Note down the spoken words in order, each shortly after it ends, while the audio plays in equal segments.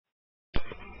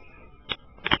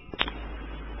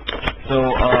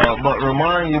But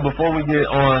remind you, before we get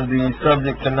on the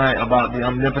subject tonight about the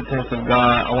omnipotence of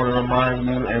God, I want to remind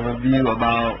you and review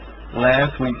about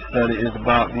last week's study is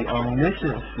about the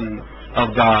omnisciency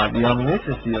of God, the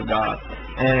omnisciency of God.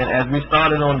 And as we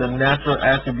started on the natural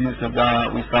attributes of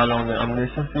God, we started on the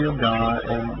omnisciency of God.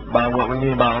 And by what we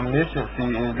mean by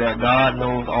omnisciency is that God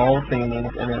knows all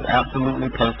things and is absolutely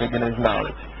perfect in His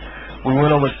knowledge. We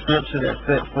went over scripture that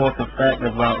set forth the fact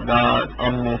about God's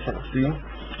omnisciency.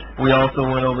 We also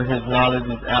went over His knowledge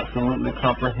is absolutely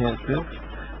comprehensive.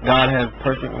 God has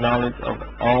perfect knowledge of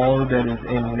all that is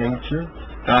in nature.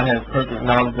 God has perfect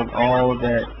knowledge of all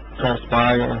that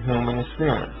transpire in human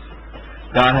experience.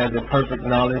 God has a perfect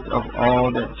knowledge of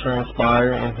all that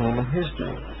transpire in human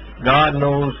history. God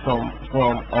knows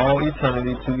from all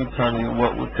eternity to eternity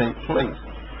what will take place.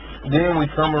 Then we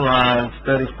summarized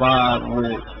study 5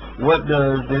 with what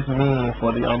does this mean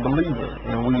for the unbeliever?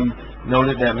 And we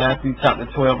noted that Matthew chapter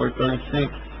 12 verse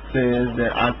 36 says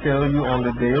that I tell you on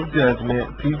the day of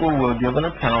judgment, people will give an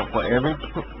account for every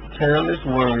careless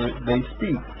word they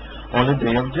speak on the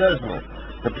day of judgment.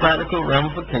 The practical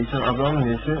ramifications of the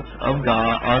omniscience of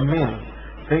God are many.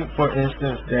 Think, for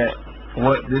instance, that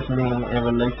what this means in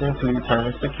relation to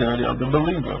eternal security of the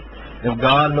believer. If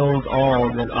God knows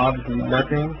all, then obviously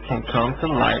nothing can come to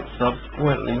light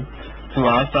subsequently to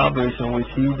our salvation which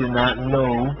He did not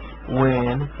know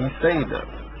when He saved us.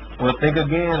 Well, think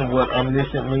again what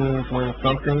omniscient means when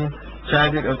something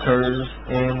tragic occurs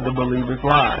in the believer's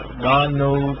life. God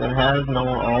knows and has known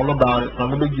all about it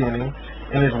from the beginning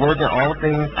and is working all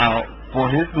things out for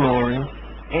His glory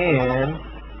and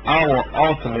our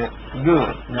ultimate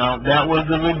good. Now, that was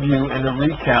the review and the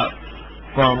recap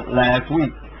from last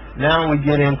week. Now we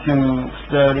get into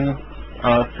study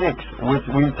 6, which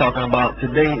we're talking about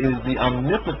today is the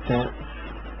omnipotence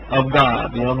of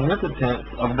God. The omnipotence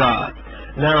of God.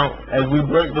 Now, as we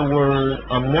break the word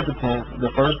omnipotence,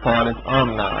 the first part is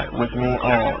omni, which means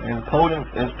all, and potence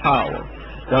is power.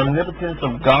 The omnipotence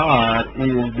of God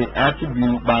is the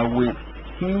attribute by which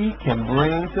He can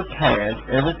bring to pass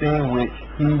everything which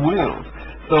He wills.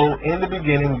 So, in the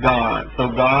beginning, God. So,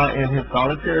 God in His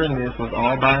solitariness was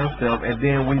all by Himself, and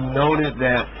then we noted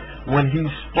that when He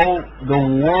spoke the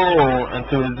world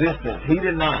into existence, He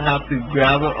did not have to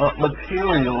gather up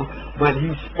material, but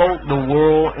He spoke the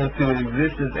world into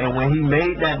existence. And when He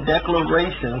made that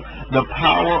declaration, the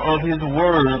power of His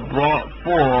word brought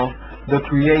forth the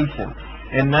creation.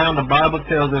 And now the Bible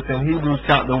tells us in Hebrews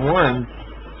chapter 1,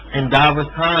 in divers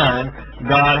times,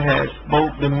 God has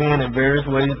spoke to men in various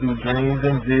ways through dreams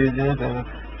and visions and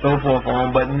so forth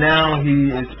on. But now He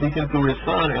is speaking through His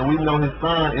Son, and we know His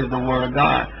Son is the Word of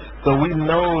God. So we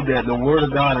know that the Word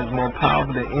of God is more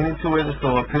powerful than any two-edged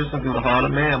sword piercing through the heart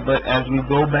of man. But as we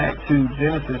go back to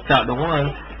Genesis chapter 1,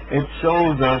 it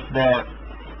shows us that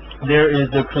there is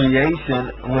the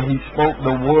creation when He spoke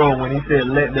the world, when He said,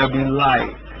 let there be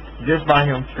light. Just by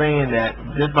Him saying that,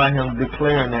 just by Him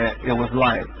declaring that, it was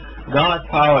light. God's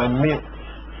power admits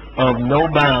of no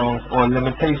bounds or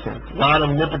limitations. God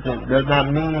omnipotence does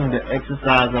not mean the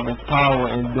exercise of His power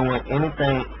in doing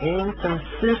anything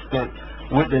inconsistent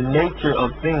with the nature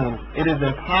of things. It is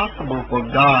impossible for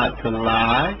God to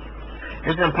lie.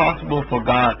 It's impossible for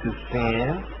God to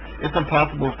sin. It's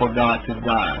impossible for God to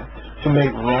die, to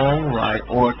make wrong right,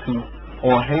 or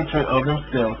hatred of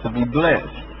Himself to be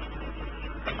blessed.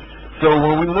 So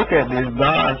when we look at this,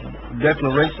 God's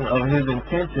declaration of His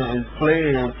intention is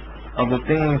pledge of the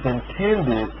things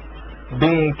intended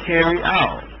being carried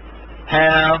out.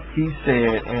 Have He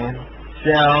said, and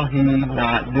shall He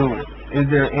not do it? Is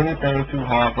there anything too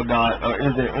hard for God, or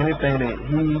is there anything that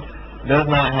He does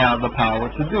not have the power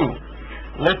to do?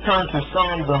 Let's turn to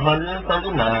Psalms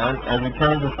 139. As we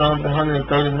turn to Psalms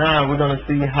 139, we're going to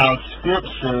see how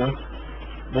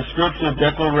the scripture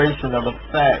declaration of the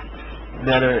facts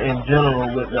that are in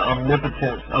general with the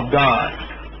omnipotence of God.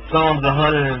 Psalms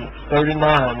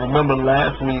 139, remember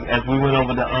last week as we went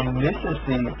over the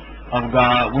omnisciency of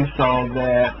God, we saw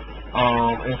that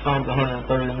in Psalms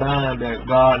 139 that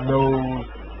God knows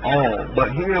all.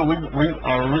 But here we're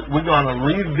going to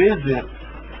revisit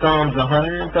Psalms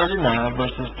 139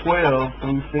 verses 12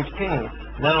 through 16.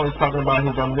 Now he's talking about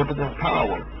His omnipotent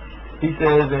power. He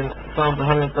says in Psalms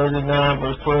 139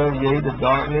 verse 12, yea, the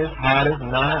darkness hideth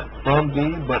not from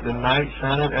thee, but the night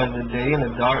shineth as the day, and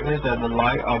the darkness as the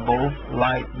light are both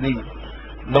like thee.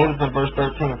 Notice in verse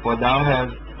 13, for thou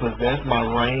hast possessed my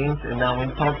reins. And now when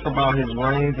he talks about His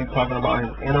reins, he's talking about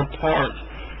His inner parts.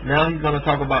 Now he's going to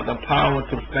talk about the power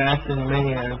to fashion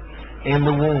man in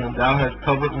the womb. Thou hast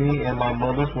covered me in my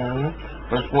mother's womb.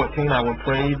 Verse 14, I will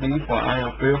praise thee, for I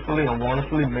am fearfully and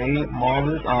wonderfully made.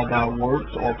 Marvelous are thy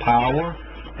works, or power.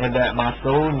 and that my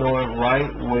soul knoweth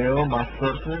right well my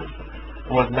substance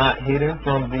was not hidden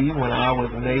from thee when I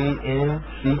was made in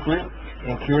secret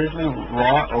and curiously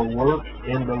wrought or worked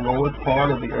in the lowest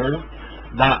part of the earth.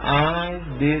 Thy eyes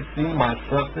did see my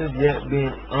substance, yet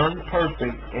being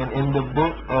unperfect, and in the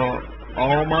book of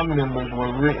all my members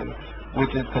were written,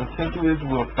 which is continuous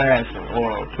with fashion,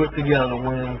 or put together,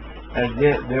 when as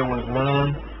yet there was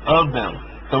none of them.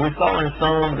 So we saw in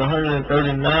Psalms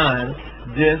 139,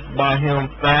 just by him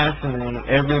fashioning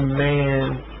every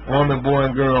man, woman, boy,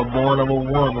 and girl born of a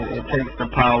woman, it takes the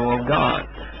power of God.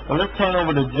 So let's turn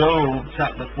over to Job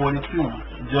chapter 42.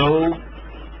 Job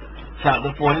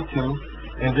chapter 42.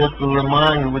 And just to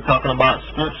remind you, we're talking about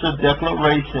scripture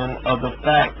declaration of the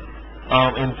fact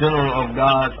in general of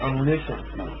God's omniscience.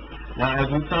 Now, as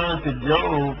we turn to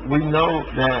Job, we know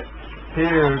that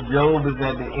here Job is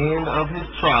at the end of his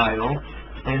trial,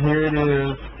 and here it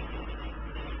is,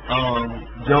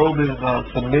 Job is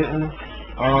submitting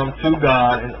to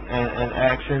God and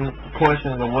asking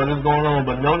questions of what is going on.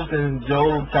 But notice in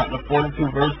Job chapter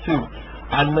 42, verse 2,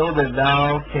 I know that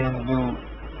thou can do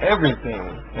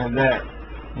everything, and that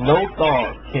no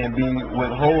thought can be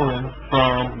withholden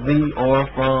from thee or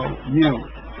from you.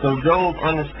 So Job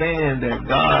understands that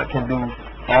God can do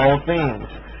all things.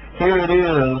 Here it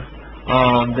is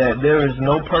that there is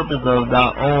no purpose of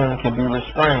thy own can be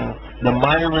restrained. The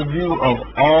mighty review of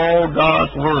all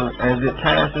God's word as it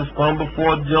passes from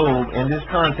before Job in this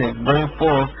context brings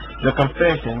forth the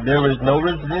confession, there is no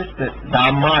resistance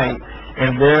thy might,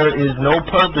 and there is no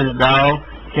purpose thou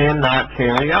cannot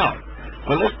carry out.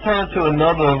 But let's turn to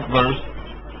another verse.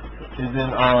 It's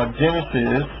in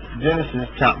Genesis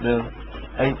chapter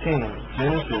 18.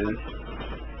 Genesis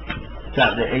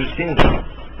chapter 18.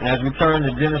 And as we turn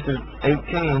to Genesis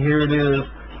 18, here it is.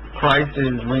 Christ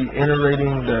is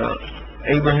reiterating the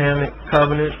Abrahamic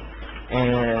covenant.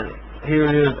 And here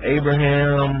it is.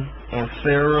 Abraham and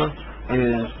Sarah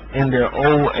is in their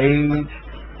old age.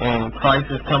 And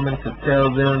Christ is coming to tell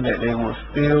them that they will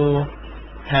still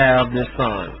have this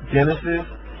son. Genesis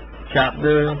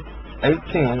chapter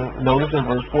 18, notice in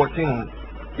verse 14,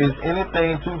 is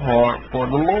anything too hard for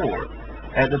the Lord?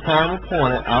 At the time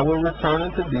appointed, I will return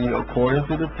unto thee according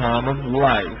to the time of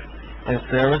life, and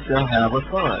Sarah shall have a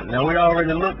son. Now, we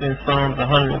already looked in Psalms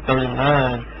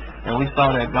 139, and we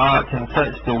saw that God can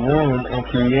touch the womb and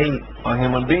create a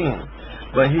human being.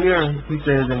 But here he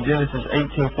says in Genesis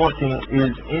 18:14,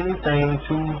 is anything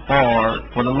too hard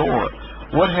for the Lord?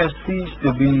 What has ceased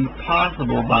to be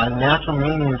possible by natural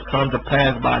means come to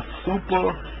pass by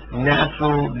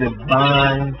supernatural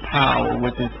divine power,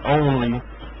 which is only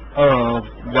of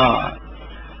God.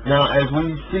 Now, as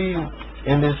we see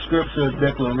in this scripture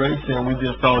declaration, we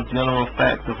just saw general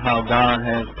facts of how God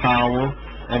has power,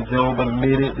 and Job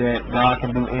admitted that God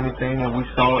can do anything, and we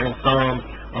saw in Psalms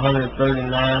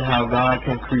 139 how God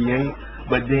can create.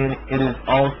 But then it is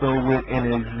also with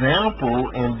an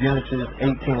example in Genesis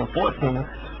 18 and 14.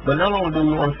 But not only do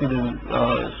we want to see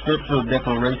the scriptural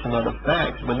declaration of the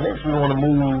facts, but next we want to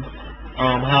move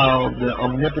how the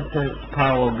omnipotent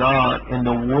power of God in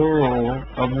the world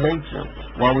of nature.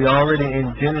 While we're already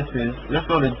in Genesis, let's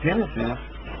go to Genesis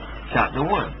chapter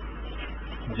 1.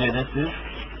 Genesis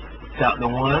chapter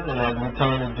 1, and as we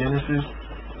turn to Genesis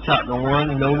chapter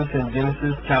 1, notice in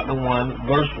Genesis chapter 1,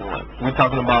 verse 1. We're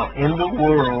talking about in the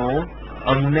world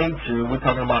of nature, we're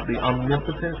talking about the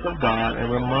omnipotence of God,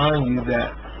 and remind you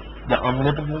that the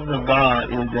omnipotence of God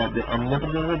is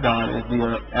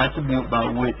the attribute by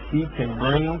which he can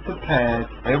bring to pass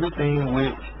everything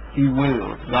which he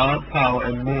wills. God's power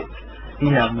admits he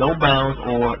has no bounds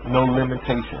or no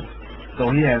limitations.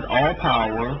 So he has all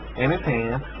power in his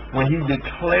hand. When he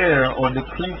declares or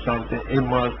decrees something, it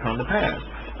must come to pass.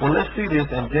 Well, let's see this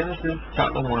in Genesis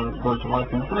chapter 1, verse 1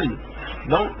 through 3.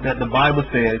 Note that the Bible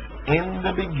says, in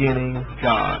the beginning,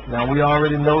 God. Now, we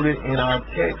already noted in our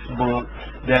textbook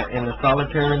that in the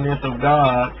solitariness of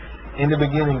God, in the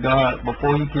beginning, God,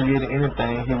 before he created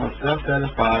anything, he was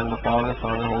self-satisfied in the Father,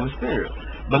 Son, and Holy Spirit.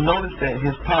 But notice that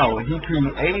his power, he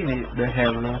created the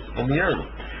heavens and the earth.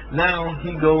 Now,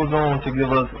 he goes on to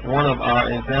give us one of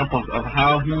our examples of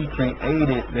how he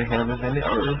created the heavens and the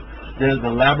earth. There's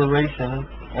elaboration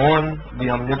on the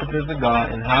omnipotence of God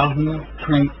and how he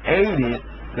created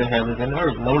the heavens and the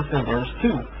earth. Notice in verse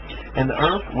 2, and the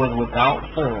earth was without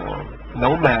form,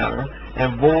 no matter,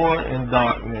 and void in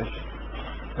darkness,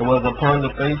 and was upon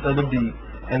the face of the deep,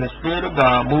 and the Spirit of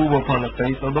God moved upon the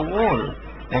face of the waters.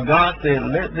 And God said,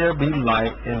 let there be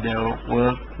light, and there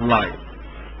was light.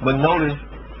 But notice,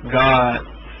 God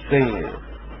said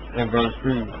in verse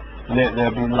 3, let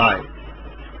there be light.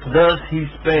 Thus he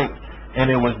spake, and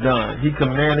it was done. He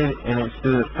commanded, and it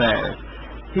stood fast.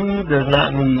 He does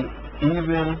not need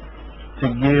even to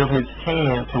give his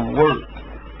hand to work.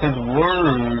 His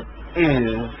word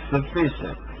is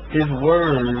sufficient. His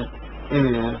word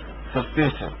is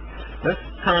sufficient. Let's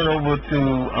turn over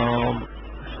to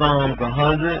Psalms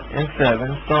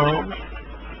 107. Psalms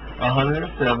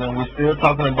 107. We're still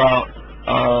talking about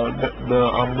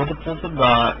the omnipotence of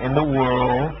God in the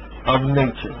world of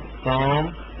nature.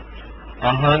 Psalms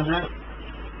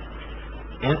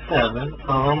 107.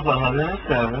 Psalms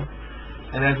 107.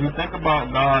 And as we think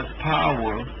about God's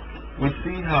power, we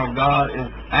see how God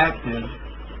is active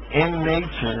in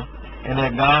nature, and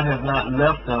that God has not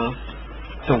left us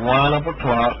to wind up a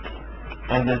clock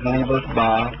and just leave us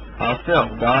by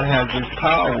ourselves. God has this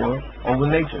power over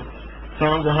nature.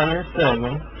 Psalms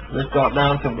 107, let's drop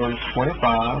down to verse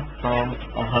 25. Psalms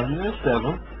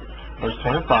 107, verse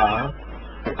 25.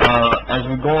 As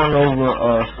we're going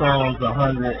over Psalms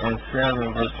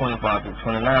 107, verse 25 to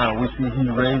 29, we see he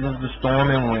raises the storm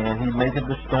and wind. He maketh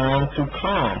the storm to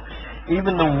calm.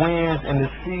 Even the winds and the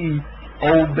sea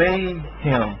obey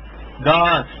him.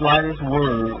 God's slightest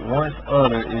word, once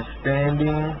uttered, is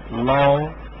standing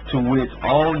law to which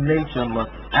all nature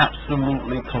must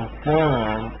absolutely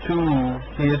conform to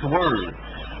his word.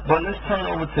 But let's turn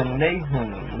over to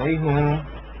Nahum. Nahum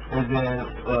is in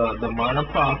the minor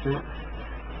prophets.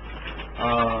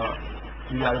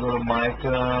 You got to go to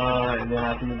Micah, and then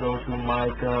after you go through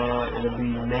Micah, it'll be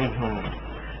Nahum.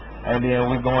 And then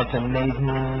we're going to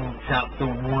Nahum chapter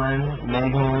 1,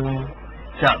 Nahum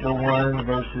chapter 1,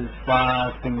 verses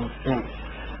 5 through 6.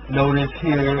 Notice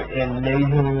here in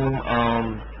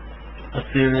Nahum,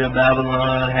 Assyria,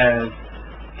 Babylon has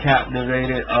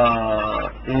captivated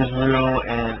Israel,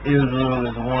 and Israel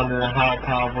is wondering how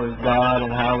powerful is God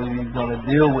and how he's going to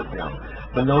deal with them.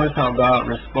 But notice how God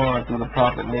responds through the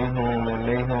prophet Nahum in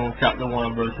Nahum chapter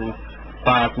 1, verses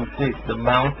 5 through 6. The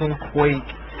mountains quake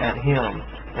at him,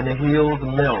 and the hills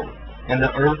melt, and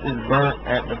the earth is burnt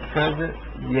at the presence,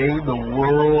 yea, the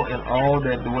world and all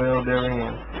that dwell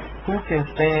therein. Who can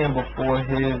stand before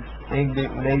his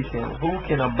indignation? Who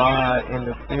can abide in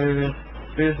the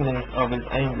fierceness of his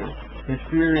anger? His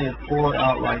fury is poured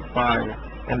out like fire,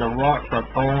 and the rocks are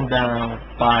thrown down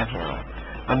by him.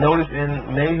 I notice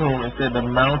in Nahum it said the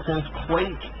mountains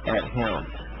quake at him,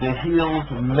 the hills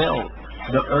melt,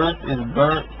 the earth is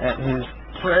burnt at his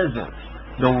presence,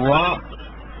 the rocks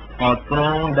are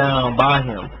thrown down by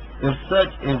him. If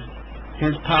such is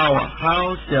his power,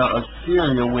 how shall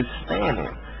Assyria withstand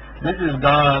it? This is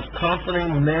God's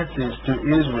comforting message to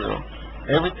Israel.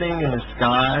 Everything in the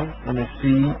sky, in the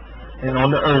sea, and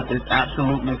on the earth is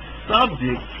absolutely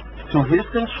subject to his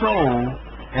control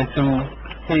and to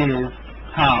his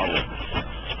power.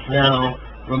 Now,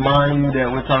 remind you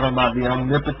that we're talking about the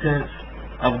omnipotence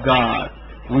of God.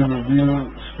 We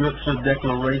reviewed scripture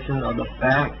declaration of the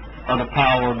fact of the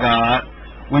power of God.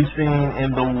 We've seen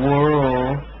in the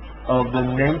world of the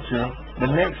nature. The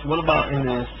next, what about in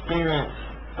the experience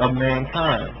of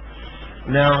mankind?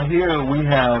 Now here we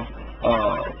have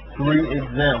 3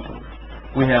 examples.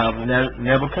 We have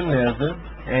Nebuchadnezzar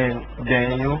and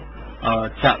Daniel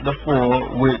chapter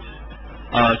 4, which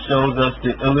shows us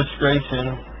the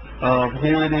illustration of,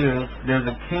 here it is, there's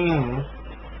a king,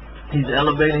 he's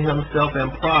elevating himself in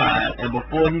pride, and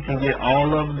before he can get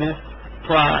all of this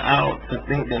pride out to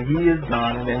think that he is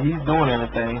God and that he's doing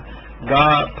anything,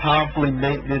 God powerfully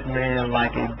made this man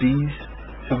like a beast,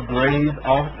 to graze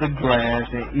off the grass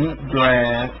and eat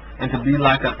grass and to be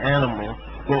like an animal.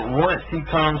 But once he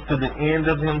comes to the end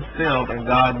of himself and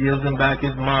God gives him back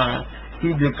his mind,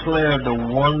 he declared the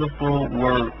wonderful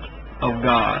work of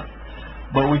God.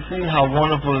 But we see how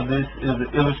wonderful this is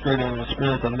illustrated in the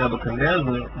experience of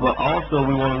Nebuchadnezzar, but also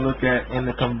we want to look at in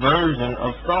the conversion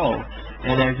of Saul.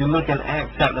 And as you look in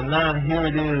Acts chapter 9, here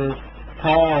it is,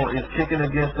 Paul is kicking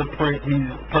against he's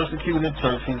persecuting the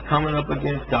church, he's coming up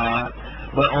against God,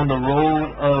 but on the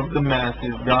road of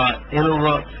Damascus, God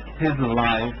interrupts his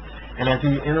life, and as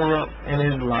he interrupts in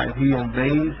his life, he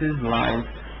invades his life,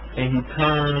 and he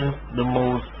turns the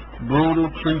most brutal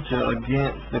creature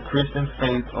against the Christian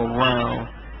faith around,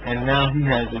 and now he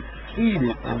has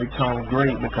succeeded and become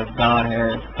great because God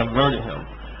has converted him.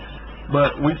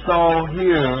 But we saw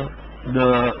here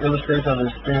the illustration of the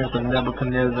experience of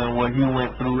Nebuchadnezzar and what he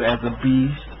went through as a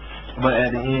beast, but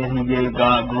at the end he gave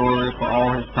God glory for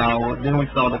all his power. Then we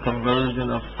saw the conversion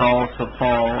of Saul to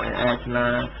Paul in Acts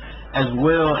 9, as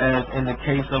well as in the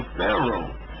case of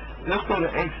Pharaoh. Let's go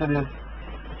to Exodus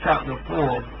chapter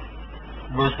 4,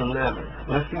 verse 11.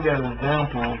 Let's see that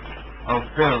example of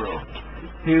Pharaoh.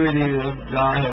 Here it is, God has